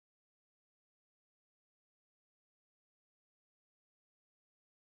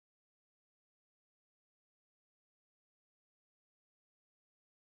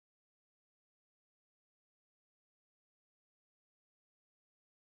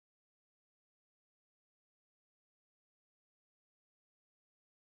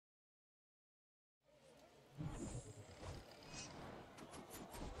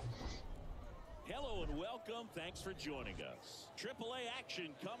welcome. Thanks for joining us. AAA action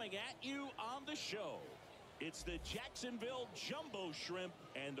coming at you on the show. It's the Jacksonville Jumbo Shrimp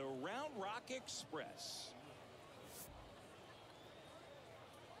and the Round Rock Express.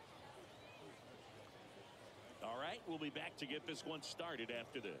 All right, we'll be back to get this one started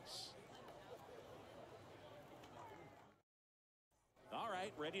after this. All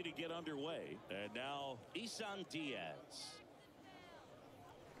right, ready to get underway. And now, Isan Diaz.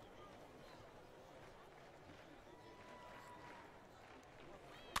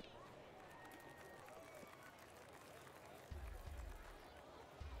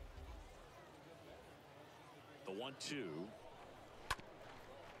 The 1-2.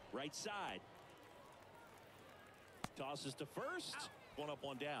 Right side. Tosses to first. One up,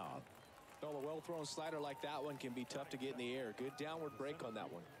 one down. Well, a well-thrown slider like that one can be tough to get in the air. Good downward break on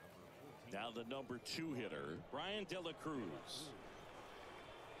that one. Now the number 2 hitter, Brian De La Cruz.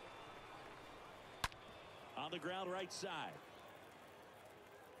 On the ground right side.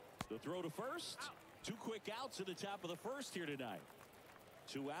 The throw to first. 2 quick outs at the top of the first here tonight.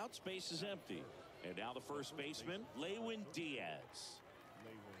 2 outs, base is empty. And now the first baseman, Lewin Diaz.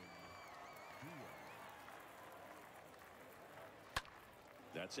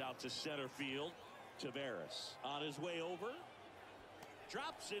 That's out to center field. Taveras on his way over.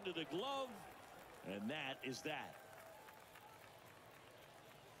 Drops into the glove. And that is that.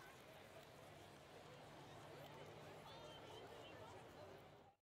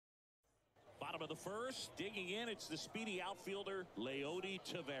 Bottom of the first. Digging in. It's the speedy outfielder, Leody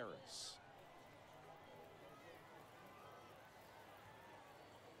Taveras.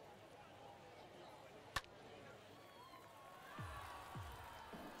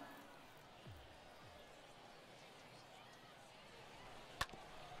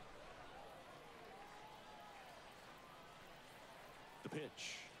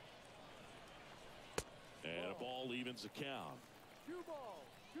 Pitch. And a ball evens the count. 2 balls,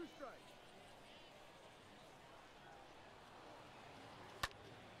 2 strikes.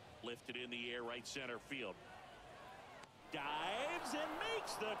 Lifted in the air, right center field. Dives and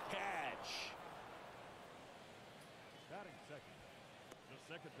makes the catch. Batting second,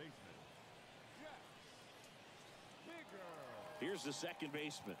 the second baseman, Jax Biggers. Here's the second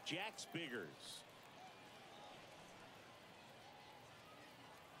baseman, Jax Biggers.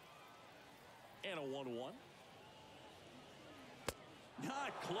 And a 1-1.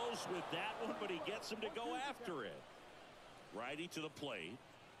 Not close with that one, but he gets him to go after it. Righty to the plate.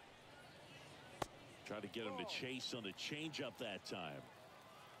 Try to get him to chase on the changeup that time.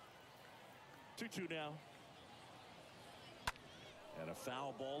 2-2 now. And a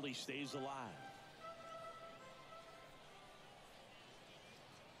foul ball. He stays alive.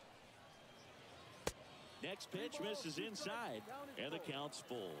 Next pitch misses inside, and the count's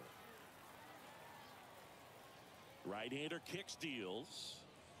full. Right-hander kicks, deals,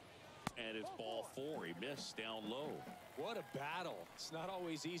 and it's ball 4. He missed down low. What a battle. It's not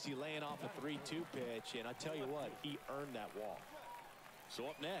always easy laying off a 3-2 pitch, and I tell you what, he earned that walk. So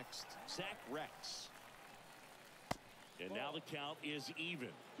up next, Zach Rex. And now the count is even.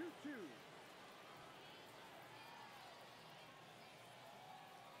 2-2.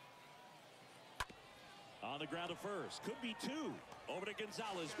 On the ground to first. Could be 2. Over to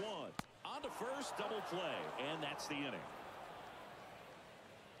Gonzalez, 1. On to first, double play, and that's the inning.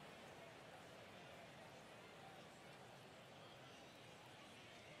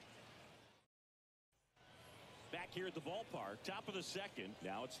 Back here at the ballpark, top of the second.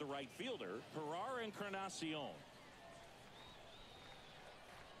 Now it's the right fielder, Pirar Encarnacion.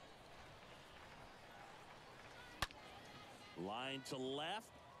 Line to left,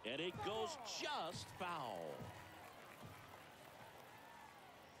 and it goes just foul.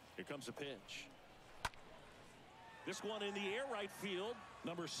 Here comes a pitch. This one in the air, right field.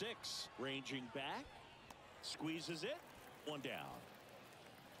 Number 6 ranging back. Squeezes it. 1 down.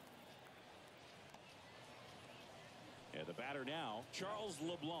 And the batter now, Charles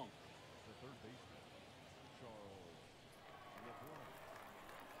LeBlanc. The third baseman, Charles LeBlanc.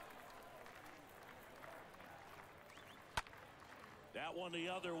 That one the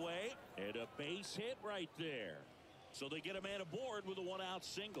other way. And a base hit right there. So they get a man aboard with a 1-out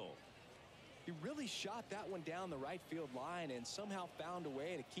single. He really shot that one down the right field line and somehow found a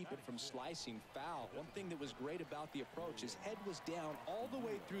way to keep it from slicing foul. One thing that was great about the approach, his head was down all the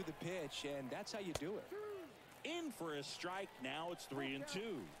way through the pitch, and that's how you do it. In for a strike. Now it's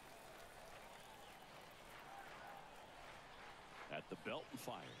 3-2. At the belt and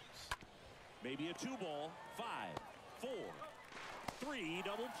fires. Maybe a 2-ball. 5, 4, 3,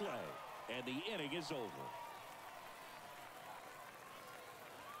 double play. And the inning is over.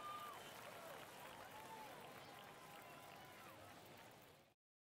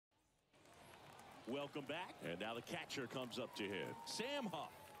 Welcome back. And now the catcher comes up to hit. Sam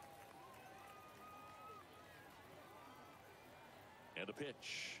Huff. And a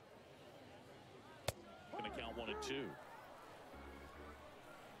pitch. Going to count 1-2.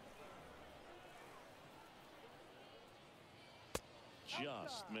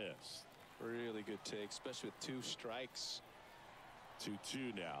 Just missed. Really good take, especially with 2 strikes.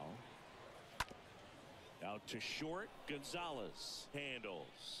 2-2 now. Out to short. Gonzalez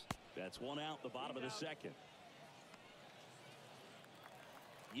handles. That's 1 out in the bottom of the second.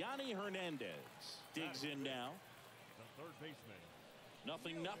 Yanni Hernandez digs in now. The third baseman.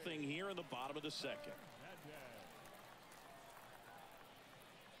 0-0 here in the bottom of the second.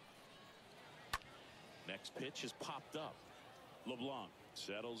 Next pitch is popped up. LeBlanc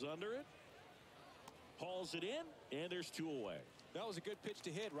settles under it. Hauls it in, and there's 2 away. That was a good pitch to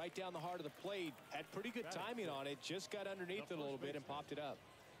hit right down the heart of the plate. Had pretty good timing on it. Just got underneath it a little bit and popped it up.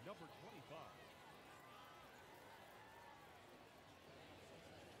 Number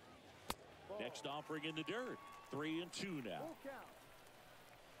 25. Next offering in the dirt. 3-2 now.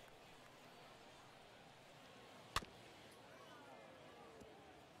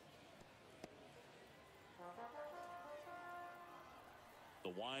 The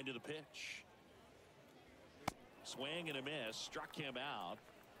wind of the pitch. Swing and a miss. Struck him out.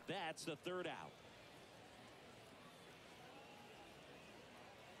 That's the 3rd out.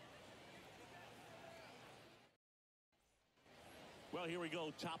 Well, here we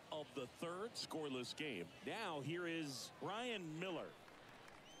go. Top of the 3rd. Scoreless game. Now here is Brian Miller.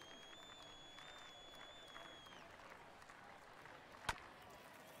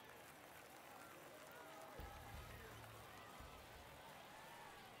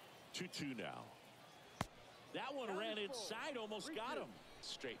 Two now. That one ran inside, almost got him.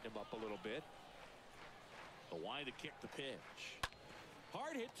 Straighten him up a little bit. The wind to kick the pitch.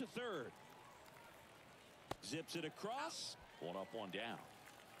 Hard hit to 3rd. Zips it across. 1 up, 1 down.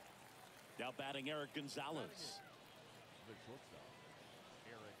 Now batting Eric Gonzalez. The shortstop,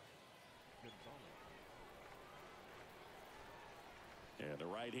 Eric Gonzalez. And the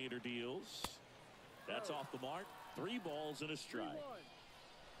right-hander deals. That's off the mark. 3 balls and a strike.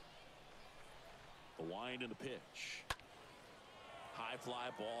 The wind and the pitch. High fly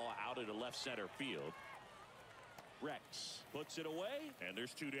ball out into left center field. Rex puts it away, and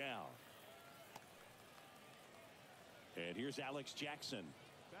there's 2 down. And here's Alex Jackson.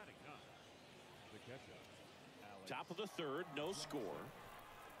 Batting 9. The catcher, Alex. Top of the 3rd, no score.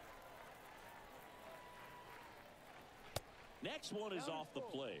 Next one is off the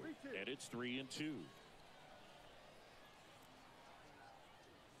plate, and it's 3-2.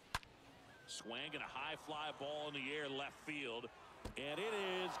 Swing and a high fly ball in the air left field, and it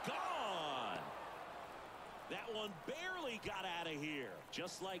is gone. That one barely got out of here.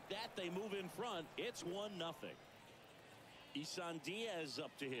 Just like that, they move in front. It's 1-0. Isan Diaz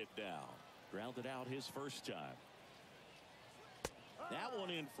up to hit now. Grounded out his first time. That one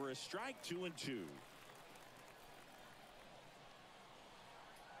in for a strike. 2-2.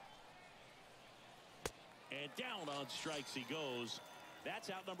 And down on strikes he goes. That's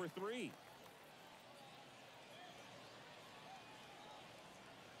out number 3.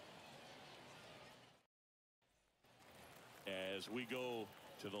 As we go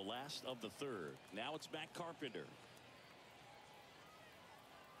to the last of the 3rd. Now it's Matt Carpenter.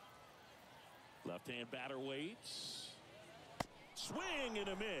 Left-hand batter waits. Swing and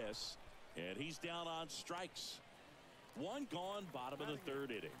a miss. And he's down on strikes. 1 gone, bottom of the 3rd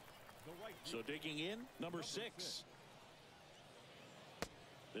inning. So digging in, number 6.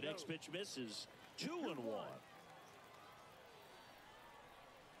 The next pitch misses. 2-1.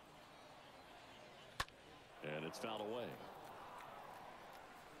 And it's fouled away.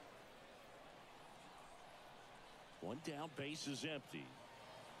 1 down, base is empty.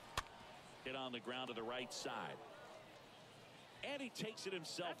 Hit on the ground to the right side. And he takes it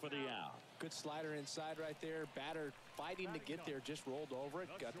himself for the out. Good slider inside right there. Batter fighting to get there. Just rolled over it.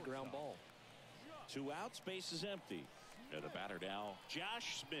 Got the ground ball. 2 outs, base is empty. And the batter now,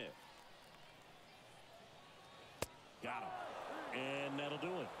 Josh Smith. Got him. And that'll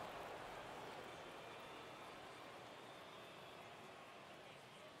do it.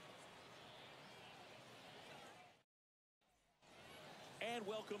 And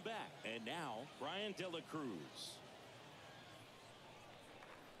welcome back. And now, Brian De La Cruz.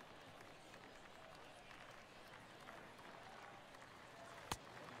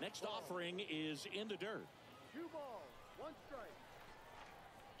 Next offering is in the dirt. 2 balls, 1 strike.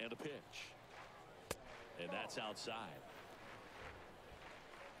 And a pitch. And that's outside.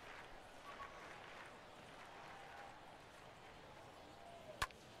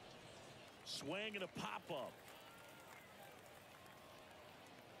 swing and a pop-up.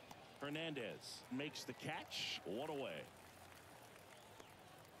 Hernandez makes the catch. One away.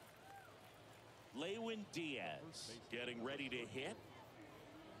 Lewin Diaz getting ready to hit.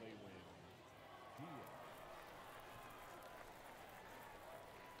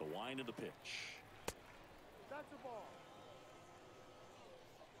 The wind of the pitch. That's the ball.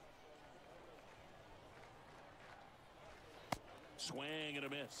 Swing and a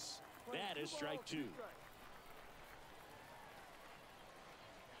miss. That is strike two.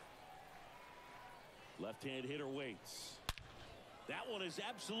 Left-hand hitter waits. That one is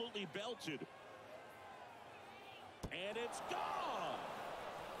absolutely belted. And it's gone.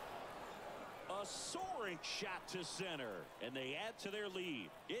 A soaring shot to center. And they add to their lead.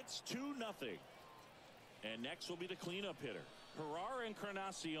 It's 2-0. And next will be the cleanup hitter, Herrera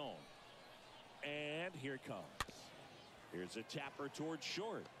Encarnacion. And here it comes. Here's a tapper towards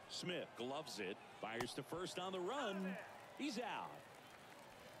short. Smith gloves it. Fires to first on the run. He's out.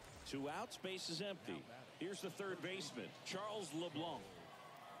 2 outs, base is empty. Here's the third baseman, Charles LeBlanc.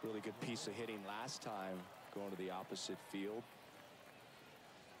 Really good piece of hitting last time, going to the opposite field.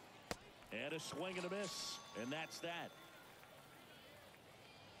 And a swing and a miss. And that's that.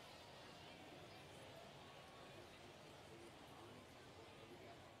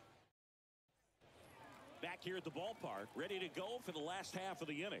 Back here at the ballpark, ready to go for the last half of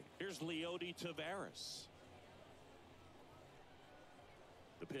the inning. Here's Leody Taveras.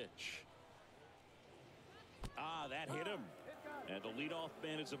 The pitch. That hit him. And the leadoff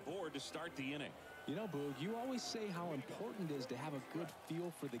man is aboard to start the inning. You know, Boog, you always say how important it is to have a good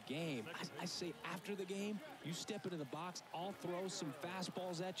feel for the game. I say after the game, you step into the box, I'll throw some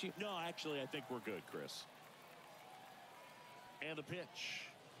fastballs at you. No, actually, I think we're good, Chris. And the pitch.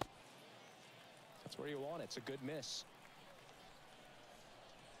 That's where you want it. It's a good miss.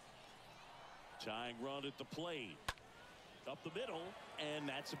 Tying run at the plate. Up the middle, and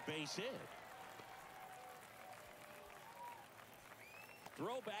that's a base hit.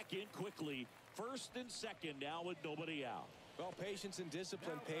 Throw back in quickly. First and second now with nobody out. Well, patience and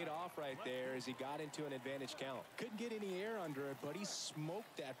discipline paid off right there as he got into an advantage count. Couldn't get any air under it, but he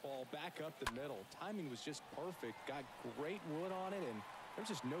smoked that ball back up the middle. Timing was just perfect. Got great wood on it, and there's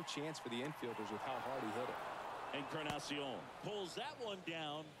just no chance for the infielders with how hard he hit it. Encarnacion pulls that one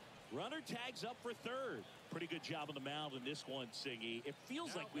down. Runner tags up for third. Pretty good job on the mound in this one, Siggy. It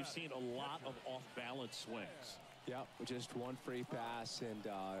feels like we've seen a lot of off-balance swings. Yeah, just one free pass,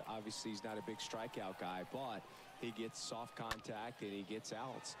 and obviously he's not a big strikeout guy, but he gets soft contact and he gets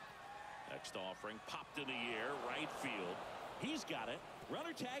outs. Next offering popped in the air, right field. He's got it.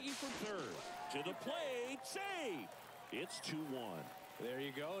 Runner tagging from third. To the plate, save. It's 2-1. There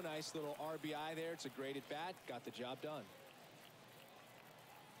you go. Nice little RBI there. It's a great at bat. Got the job done.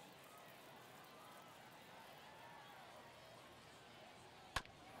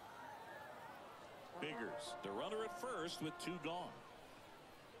 Biggers, the runner at first with 2 gone.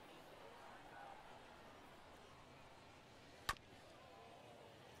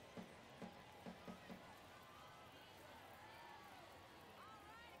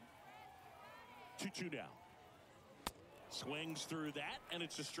 Two down. Swings through that, and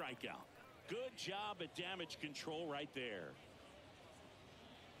it's a strikeout. Good job at damage control right there.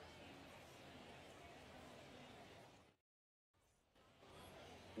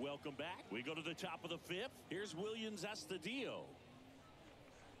 Welcome back. We go to the top of the 5th. Here's Williams Astudillo.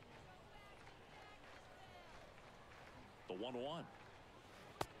 The 1-1. Ball.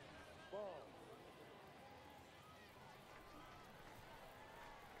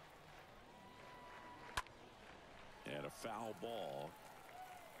 And a foul ball.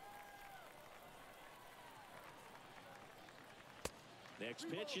 Next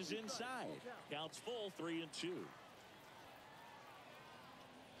pitch is inside. Counts full, 3-2.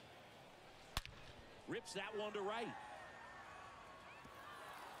 Rips that one to right.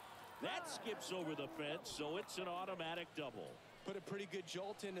 That skips over the fence, so it's an automatic double. Put a pretty good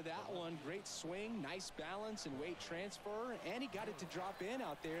jolt into that one. Great swing, nice balance and weight transfer, and he got it to drop in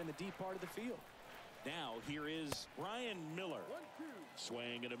out there in the deep part of the field. Now here is Brian Miller. 1-2.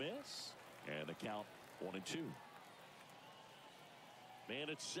 Swing and a miss, and the count 1-2. Man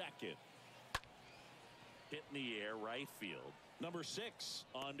at second. Hit in the air, right field. Number 6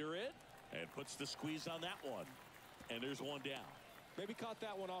 under it. And puts the squeeze on that one. And there's one down. Maybe caught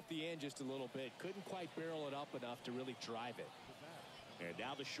that one off the end just a little bit. Couldn't quite barrel it up enough to really drive it. And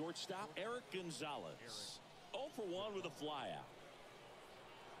now the shortstop, Eric Gonzalez. 0 for 1 with a flyout.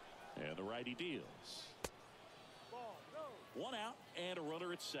 And the righty deals. Ball. Go. 1 out and a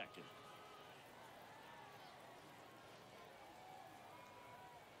runner at second.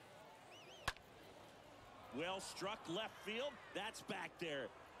 Well struck left field. That's back there.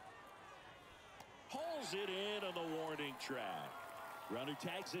 Hauls it in on the warning track. Runner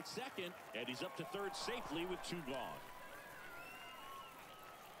tags at second, and he's up to third safely with 2 gone.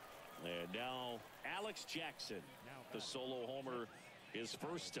 And now Alex Jackson, the solo homer his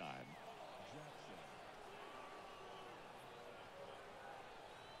first time.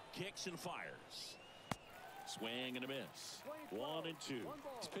 Kicks and fires. Swing and a miss. 1 and 2.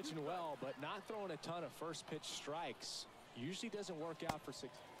 He's pitching well, but not throwing a ton of first pitch strikes. Usually doesn't work out for 6.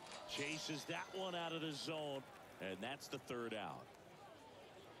 Chases that one out of the zone, and that's the 3rd out.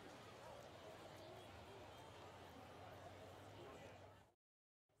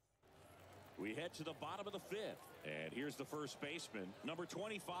 We head to the bottom of the 5th, and here's the first baseman, number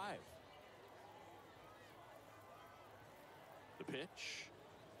 25. The pitch.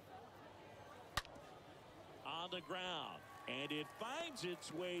 On the ground, and it finds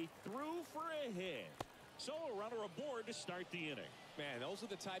its way through for a hit. So a runner aboard to start the inning. Man, those are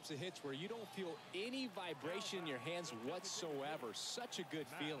the types of hits where you don't feel any vibration in your hands whatsoever. Such a good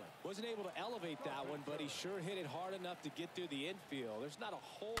feeling. Wasn't able to elevate that one, but he sure hit it hard enough to get through the infield. There's not a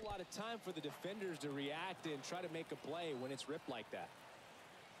whole lot of time for the defenders to react and try to make a play when it's ripped like that.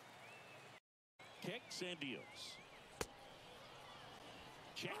 Kicks and deals.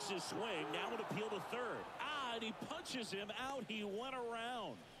 Checks his swing. Now an appeal to third. And he punches him out. He went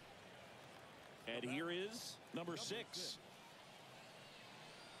around. And here is number 6.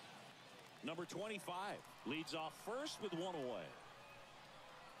 Number 25 leads off first with 1 away.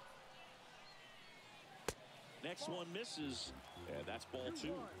 Next one misses, and that's ball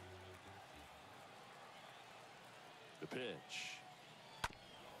 2. The pitch.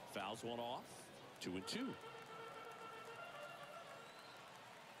 Fouls one off. 2 and 2.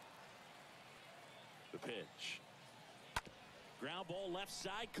 The pitch. Ground ball left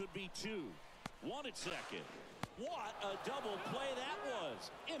side, could be 2. 1 at second. What a double play that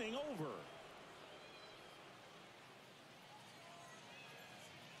was. Inning over.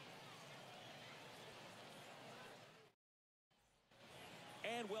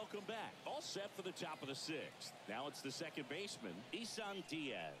 And welcome back. All set for the top of the 6th. Now it's the second baseman, Isan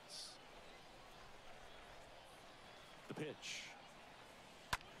Diaz. The pitch.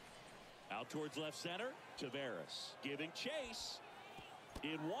 Out towards left center. Taveras giving chase.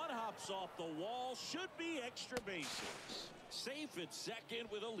 In one, hops off the wall. Should be extra bases. Safe at second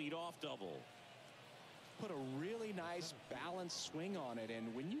with a leadoff double. Put a really nice balanced swing on it,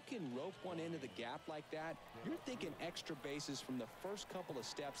 and when you can rope one into the gap like that, you're thinking extra bases from the first couple of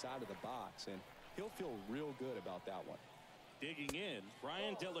steps out of the box, and he'll feel real good about that one. Digging in,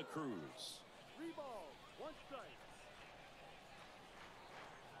 Brian De La Cruz. 3 balls, 1 strike.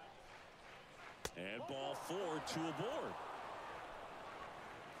 And ball 4, 2 aboard.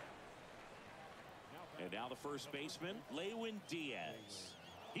 And now the first baseman, Lewin Diaz.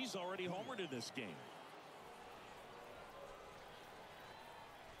 He's already homered in this game.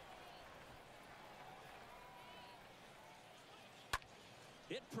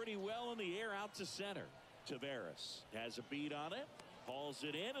 Hit pretty well in the air out to center. Taveras has a beat on it. Hauls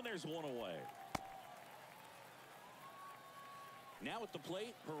it in, and there's 1 away. Now at the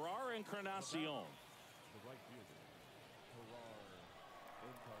plate, Gerard Encarnacion. The right fielder, Gerard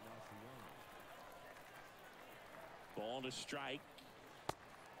Encarnacion. Ball to strike.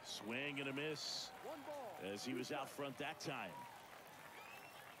 Swing and a miss 1 ball. as he was out front that time.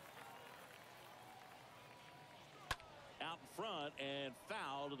 Out in front and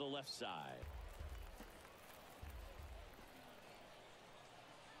foul to the left side.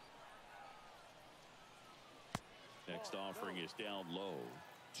 Next offering is down low.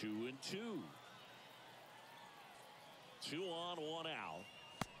 2 and 2. 2 on, 1 out.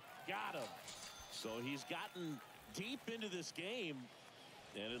 Got him. So he's gotten deep into this game,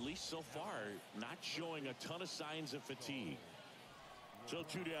 and at least so far not showing a ton of signs of fatigue. So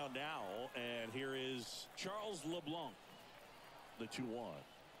 2 down now, and here is Charles LeBlanc, the 2-1.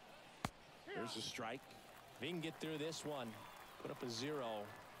 There's a strike. If he can get through this one, put up a 0,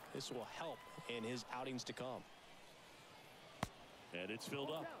 this will help in his outings to come. And it's filled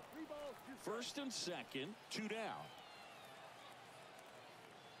up. 3 balls, 2 strikes. First and second, 2 down.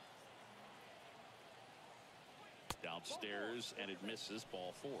 Downstairs, and it misses,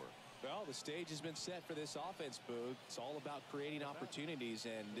 ball 4. Well, the stage has been set for this offense, Boog. It's all about creating opportunities,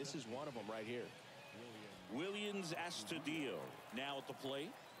 and this is one of them right here. Williams Astudillo now at the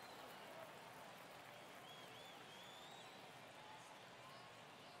plate.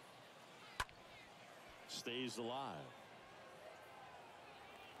 Stays alive.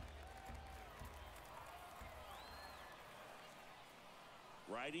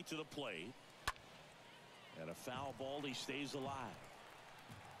 Righty to the plate. And a foul ball. He stays alive.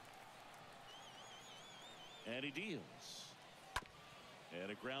 And he deals.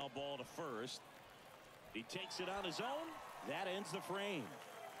 And a ground ball to first. He takes it on his own. That ends the frame.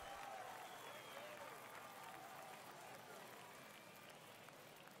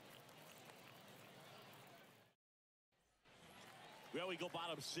 Well, we go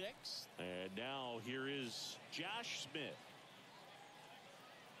bottom 6. And now here is Josh Smith.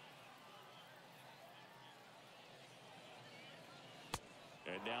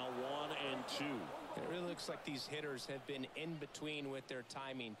 And now 1 and 2. It really looks like these hitters have been in between with their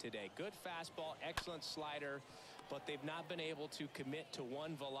timing today. Good fastball, excellent slider, but they've not been able to commit to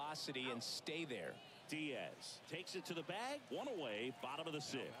one velocity and stay there. Diaz takes it to the bag. 1 away, bottom of the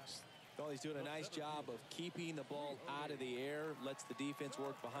 6th. Well, he's doing a nice job of keeping the ball out of the air. Lets the defense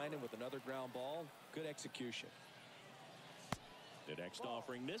work behind him with another ground ball. Good execution. The next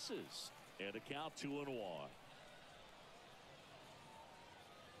offering misses. And a count 2-1.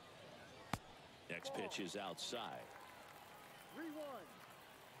 Next pitch is outside. 3-1.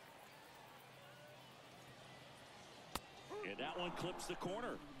 And that one clips the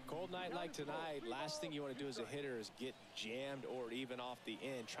corner. Cold night like tonight, last thing you want to do as a hitter is get jammed or even off the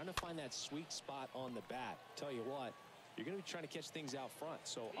end. Trying to find that sweet spot on the bat. Tell you what, you're going to be trying to catch things out front.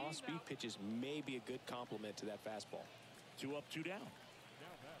 So off-speed pitches may be a good complement to that fastball. 2 up, 2 down.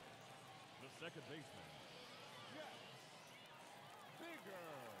 Now batting, the second baseman, Jack Bigger.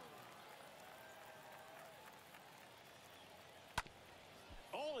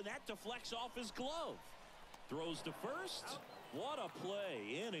 Oh, and that deflects off his glove. Throws to first. What a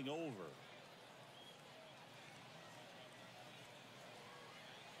play. Inning over.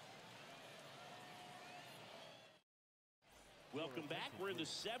 Welcome back. We're in the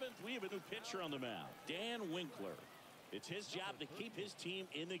 7th. We have a new pitcher on the mound, Dan Winkler. It's his job to keep his team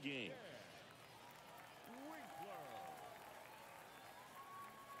in the game.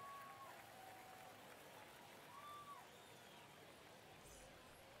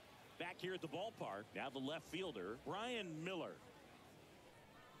 Back here at the ballpark, now the left fielder, Brian Miller.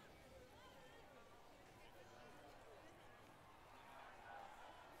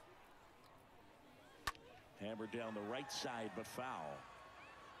 Hammered down the right side, but foul.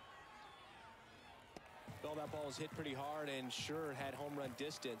 Well, that ball was hit pretty hard and sure had home run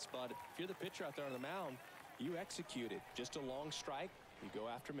distance, but if you're the pitcher out there on the mound, you execute it. Just a long strike, you go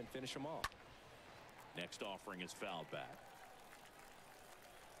after him and finish him off. Next offering is fouled back.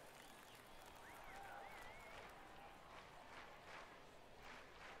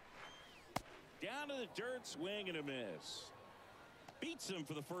 Down to the dirt, swing and a miss. Beats him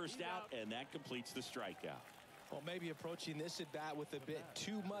for the first out, and that completes the strikeout. Well, maybe approaching this at bat with a bit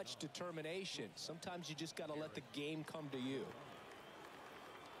too much determination. Sometimes you just got to let the game come to you.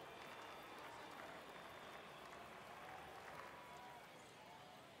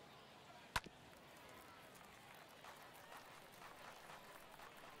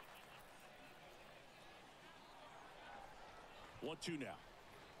 One, 2 now.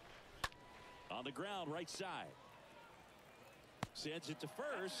 On the ground, right side. Sends it to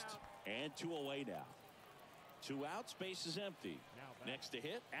first, and 2 away now. 2 outs, base is empty. Next to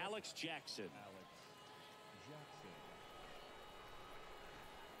hit, Alex Jackson.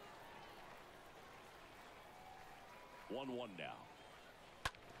 1-1 now.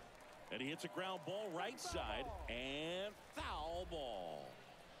 And he hits a ground ball right side, and foul ball.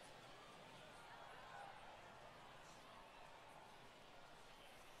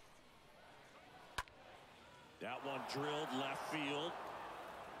 That one drilled left field.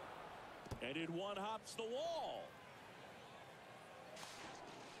 And in one hops the wall.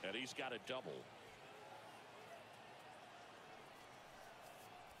 And he's got a double.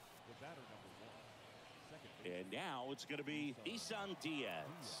 The batter number 1, second base. And now it's going to be Isan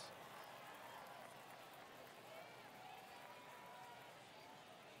Diaz.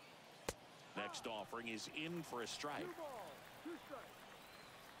 Next offering is in for a strike. 2 balls, 2 strikes.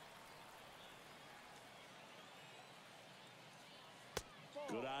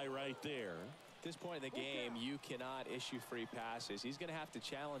 Good eye right there. At this point in the game, you cannot issue free passes. He's going to have to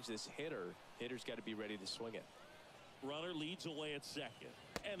challenge this hitter. Hitter's got to be ready to swing it. Runner leads away at second.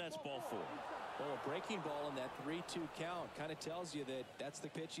 And that's ball 4. Well, a breaking ball in that 3-2 count kind of tells you that that's the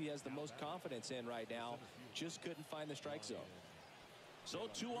pitch he has the most confidence in right now. Just couldn't find the strike zone. So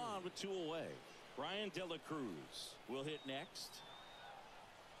 2 on with 2 away. Brian De La Cruz will hit next.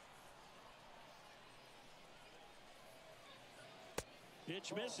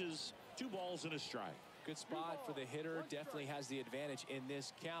 Pitch misses. 2 balls and a strike. Good spot for the hitter. Definitely has the advantage in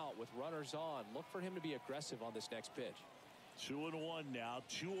this count with runners on. Look for him to be aggressive on this next pitch. 2-1 now.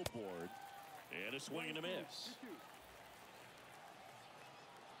 2 aboard. And a swing and a miss.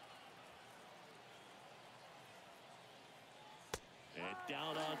 And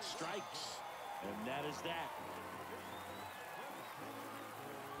down on strikes. And that is that.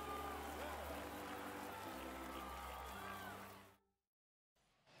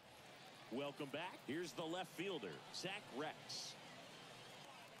 Welcome back. Here's the left fielder, Zach Rex.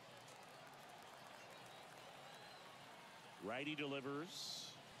 Righty delivers.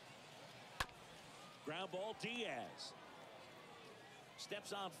 Ground ball, Diaz.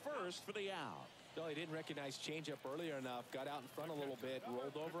 Steps on first for the out. No, he didn't recognize changeup earlier enough. Got out in front a little bit,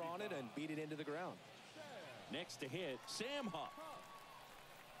 rolled over on it, and beat it into the ground. Next to hit, Sam Huff.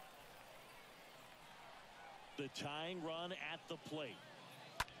 The tying run at the plate.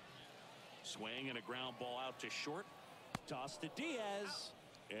 Swing and a ground ball out to short. Toss to Diaz.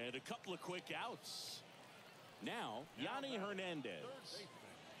 And a couple of quick outs. Now, Yanni Hernandez.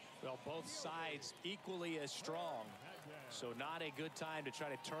 Well, both sides equally as strong. So not a good time to try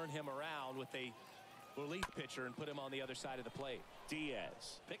to turn him around with a relief pitcher and put him on the other side of the plate.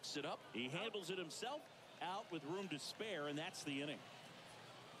 Diaz picks it up. He handles it himself. Out with room to spare, and that's the inning.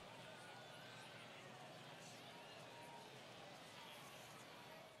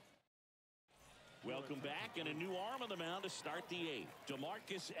 Welcome back, and a new arm on the mound to start the eighth.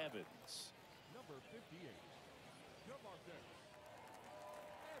 DeMarcus Evans. Number 58. DeMarcus Evans.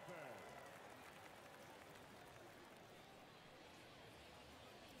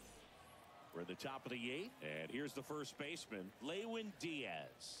 We're at the top of the eighth, and here's the first baseman, Lewin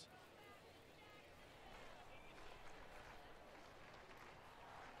Diaz.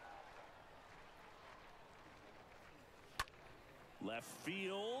 Left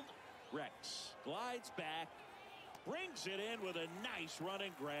field, Rex glides back, brings it in with a nice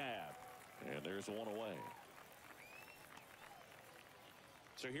running grab. And there's one away.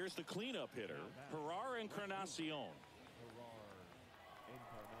 So here's the cleanup hitter, Gerard Encarnacion.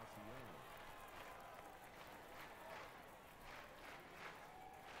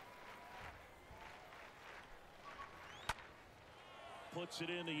 Puts it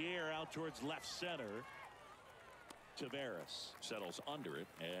in the air out towards left center. Taveras settles under it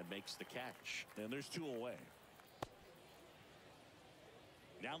and makes the catch. And there's two away.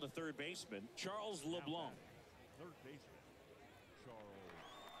 Now the third baseman, Charles LeBlanc. Third baseman, Charles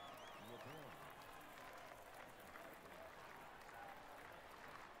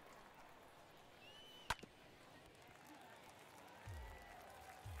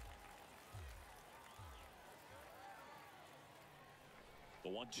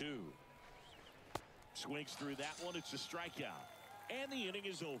LeBlanc. The 1-2. Swings through that one. It's a strikeout. And the inning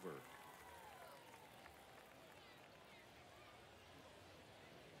is over.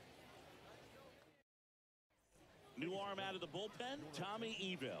 New arm out of the bullpen, Tommy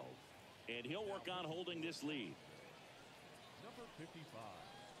Eveld. And he'll work on holding this lead. Number 55.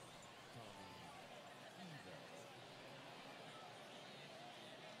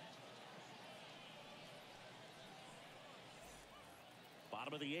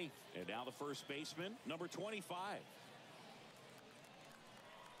 Bottom of the eighth. And now the first baseman, number 25.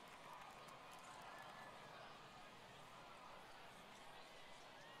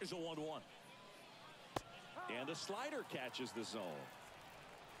 Here's a 1-1. And the slider catches the zone.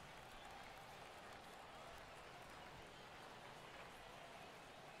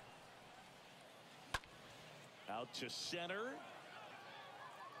 Out to center.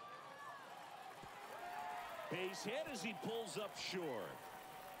 Base hit as he pulls up short.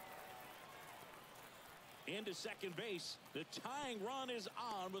 Into second base. The tying run is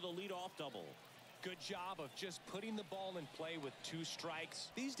on with a leadoff double. Good job of just putting the ball in play with two strikes.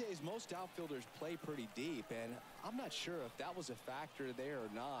 These days, most outfielders play pretty deep, and I'm not sure if that was a factor there or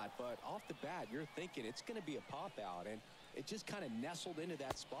not, but off the bat, you're thinking it's going to be a pop out, and it just kind of nestled into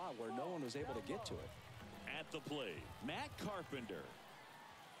that spot where no one was able to get to it. At the plate, Matt Carpenter.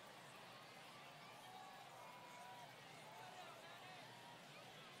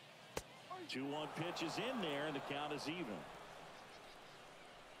 Two 2-1 pitch is in there, and the count is even.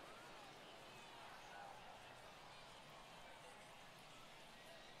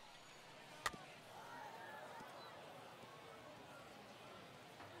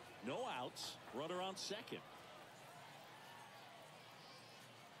 No outs. Runner on second.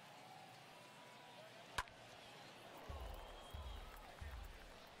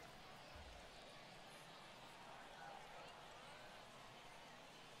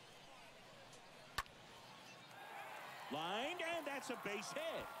 Lined, and that's a base hit.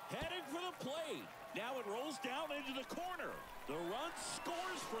 Headed for the plate. Now it rolls down into the corner. The run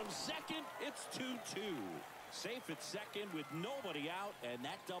scores from second. It's 2-2. Safe at second with nobody out, and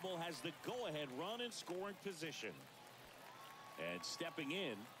that double has the go-ahead run in scoring position. And stepping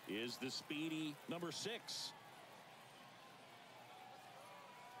in is the speedy number 6.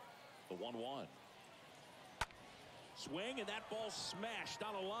 The 1-1. Swing, and that ball smashed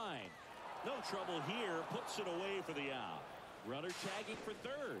on a line. No trouble here. Puts it away for the out. Runner tagging for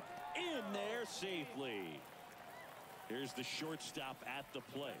third. In there safely. Here's the shortstop at the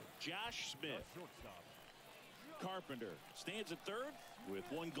plate, Josh Smith. Carpenter stands at third with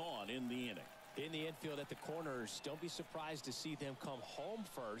one gone in the inning. In the infield at the corners, don't be surprised to see them come home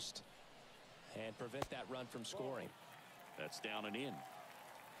first and prevent that run from scoring. That's down and in.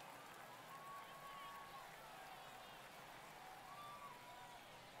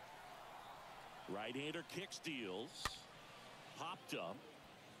 Right-hander kicks, deals. Popped up.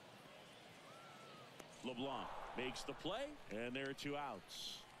 LeBlanc makes the play, and there are 2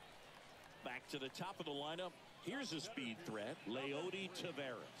 outs. Back to the top of the lineup. Here's a speed threat, Leody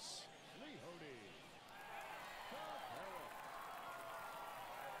Taveras.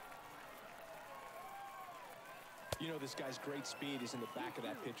 You know, this guy's great speed is in the back of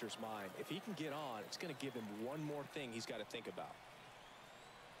that pitcher's mind. If he can get on, it's going to give him one more thing he's got to think about.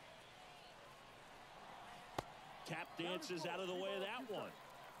 Tap dances out of the way of that one.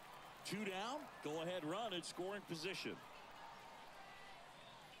 2 down, go ahead run in scoring position.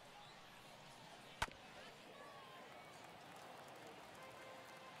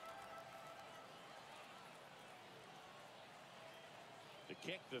 The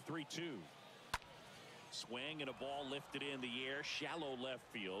kick, the 3-2. Swing and a ball lifted in the air, shallow left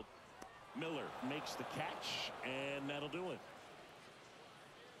field. Miller makes the catch, and that'll do it.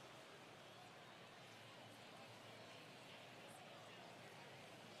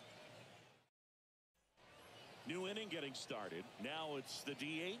 New inning getting started. Now it's the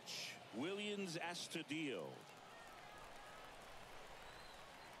DH, Williams Astudillo.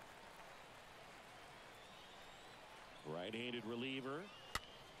 Right-handed reliever.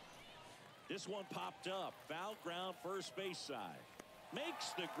 This one popped up. Foul ground, first base side. Makes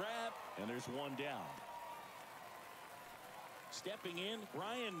the grab, and there's one down. Stepping in,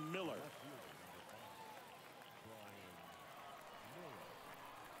 Brian Miller.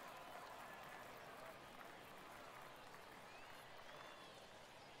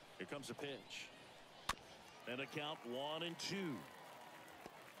 Here comes a pitch. And a count 1-2.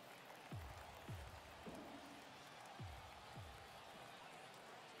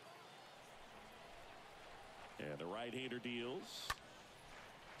 And the right-hander deals.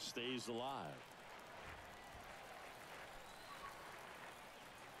 Stays alive.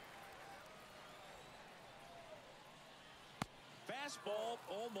 Fastball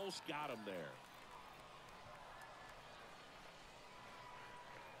almost got him there.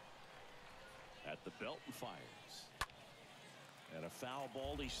 At the belt and fires. And a foul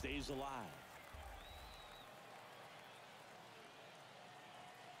ball, he stays alive.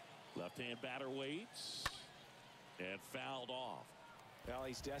 Left-hand batter waits. And fouled off. Well,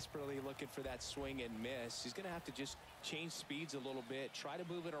 he's desperately looking for that swing and miss. He's going to have to just change speeds a little bit, try to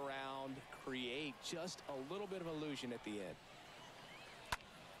move it around, create just a little bit of illusion at the end.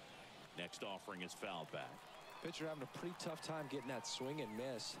 Next offering is fouled back. Pitcher having a pretty tough time getting that swing and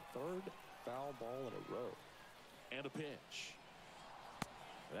miss. Third foul ball in a row. And a pitch.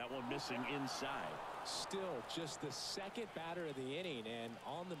 That one missing inside. Still just the second batter of the inning, and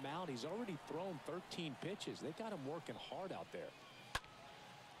on the mound he's already thrown 13 pitches. They got him working hard out there.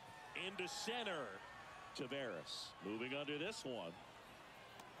 Into center. Taveras moving under this one.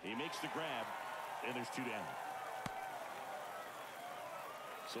 He makes the grab, and there's 2 down.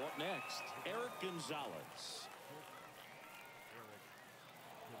 So up next, Eric Gonzalez.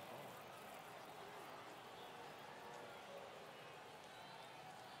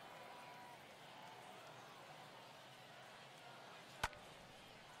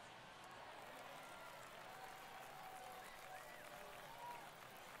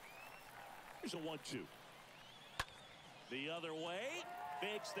 Here's a 1-2. The other way.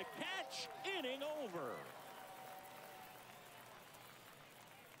 Makes the catch. Inning over.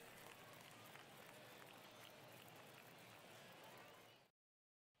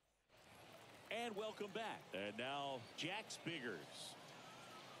 And welcome back. And now Jax Biggers.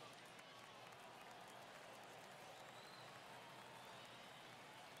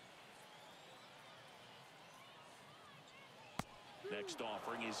 Next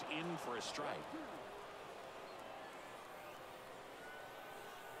offering is in for a strike.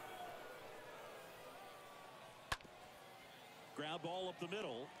 Ground ball up the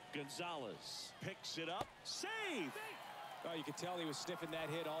middle. Gonzalez picks it up. Save! Oh, you could tell he was sniffing that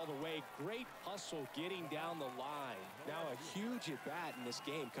hit all the way. Great hustle getting down the line. Now a huge at-bat in this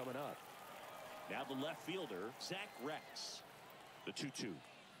game coming up. Now the left fielder, Zach Rex. The 2-2.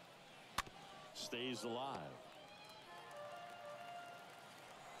 Stays alive.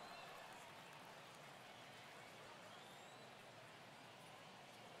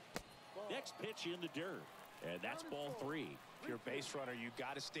 Next pitch in the dirt. And that's ball 3. If you're a base runner, you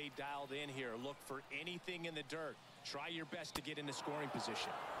got to stay dialed in here. Look for anything in the dirt. Try your best to get into scoring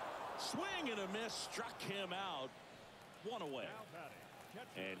position. Swing and a miss, struck him out. One away.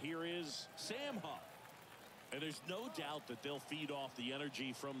 And here is Sam Huff. And there's no doubt that they'll feed off the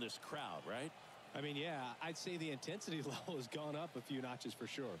energy from this crowd, right? I mean, yeah, I'd say the intensity level has gone up a few notches for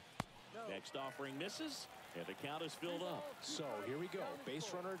sure. Next offering misses, and the count is filled up. So here we go.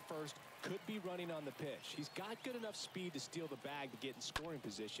 Base runner at first, could be running on the pitch. He's got good enough speed to steal the bag to get in scoring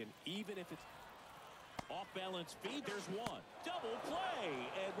position, even if it's off balance speed. There's one. Double play,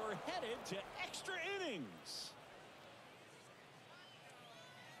 and we're headed to extra innings.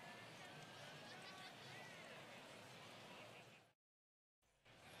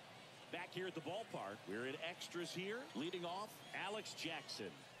 Back here at the ballpark, we're in extras here. Leading off, Alex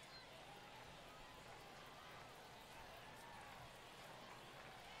Jackson.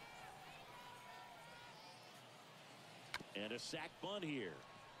 And a sac bunt here.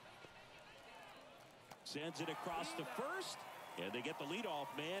 Sends it across to first, and they get the leadoff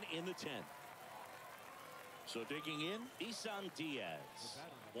man in the 10th. So digging in, Isan Diaz.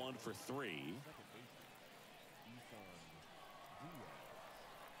 1 for 3.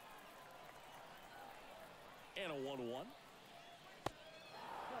 And a 1-1.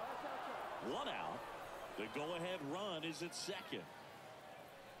 One out. The go-ahead run is at second.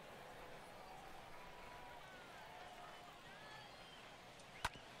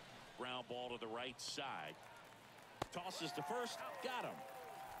 Ground ball to the right side. Tosses to first. Got him.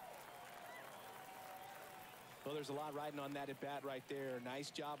 Well, there's a lot riding on that at bat right there.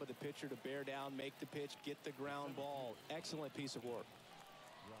 Nice job of the pitcher to bear down, make the pitch, get the ground ball. Excellent piece of work.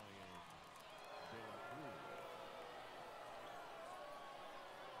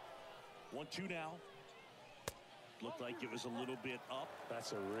 1-2 now. Looked like it was a little bit up.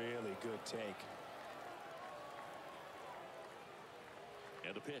 That's a really good take.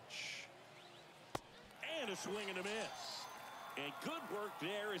 And a pitch. And a swing and a miss. And good work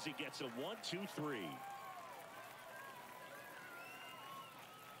there as he gets a 1-2-3.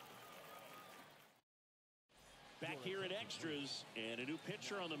 Back here at extras, and a new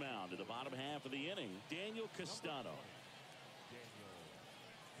pitcher on the mound in the bottom half of the inning, Daniel Castano.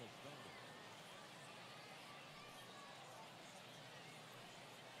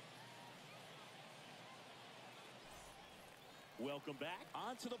 Welcome back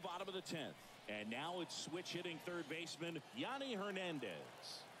onto the bottom of the 10th. And now it's switch hitting third baseman Yanni Hernandez.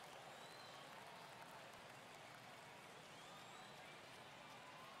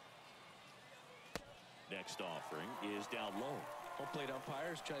 Next offering is down low. Home plate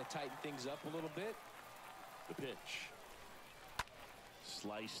umpires trying to tighten things up a little bit. The pitch.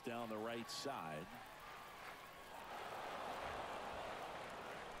 Sliced down the right side.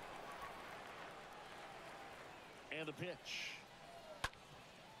 And the pitch.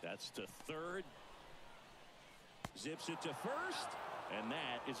 That's to third. Zips it to first. And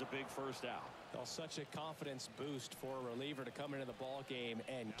that is a big first out. Well, such a confidence boost for a reliever to come into the ball game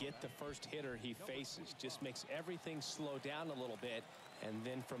and get the first hitter he faces. Just makes everything slow down a little bit, and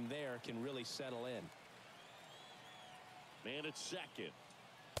then from there can really settle in. Man at second.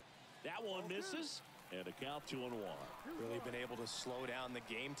 That one misses, and a count 2-1. Really been able to slow down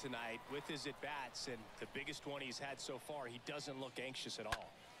the game tonight with his at-bats, and the biggest one he's had so far, he doesn't look anxious at all.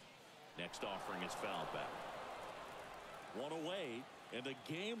 Next offering is fouled back. One away, and the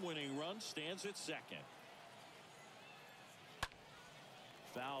game-winning run stands at second.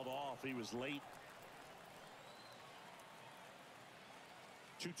 Fouled off. He was late.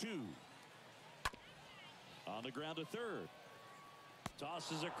 2-2. On the ground to third.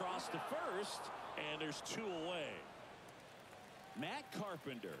 Tosses across to first, and there's 2 away. Matt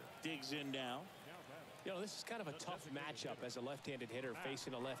Carpenter digs in now. You know, this is kind of a tough matchup as a left-handed hitter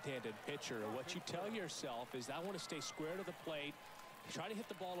facing a left-handed pitcher. And what you tell yourself is, I want to stay square to the plate, try to hit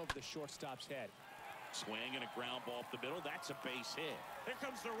the ball over the shortstop's head. Swing and a ground ball up the middle. That's a base hit. Here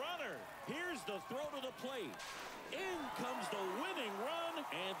comes the runner. Here's the throw to the plate. In comes the winning run,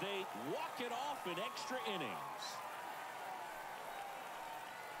 and they walk it off in extra innings.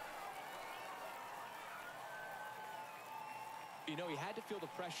 You know, he had to feel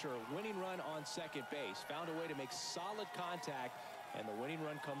the pressure. Winning run on second base. Found a way to make solid contact And the winning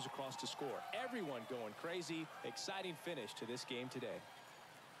run comes across to score. Everyone going crazy. Exciting finish to this game today.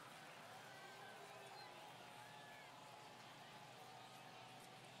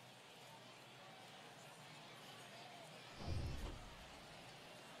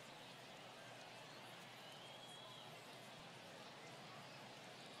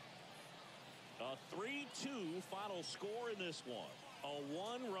 A 3-2 final score in this one. A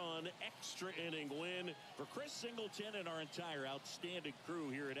one-run extra inning win for Chris Singleton and our entire outstanding crew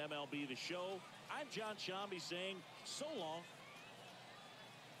here at MLB The Show. I'm John Shambi saying so long.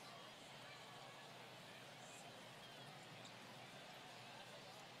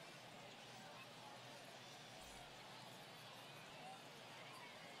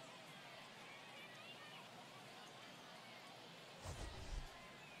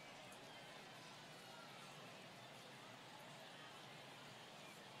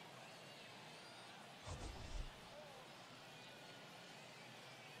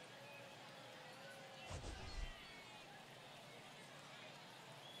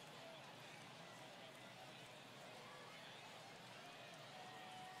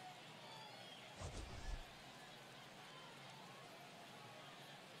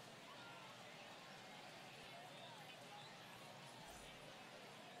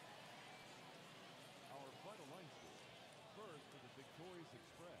 First for the victorious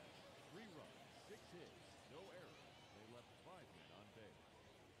Express, 3 runs, 6 hits, no errors. They left 5 men on base.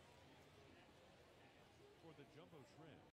 For the Jumbo Shrimp,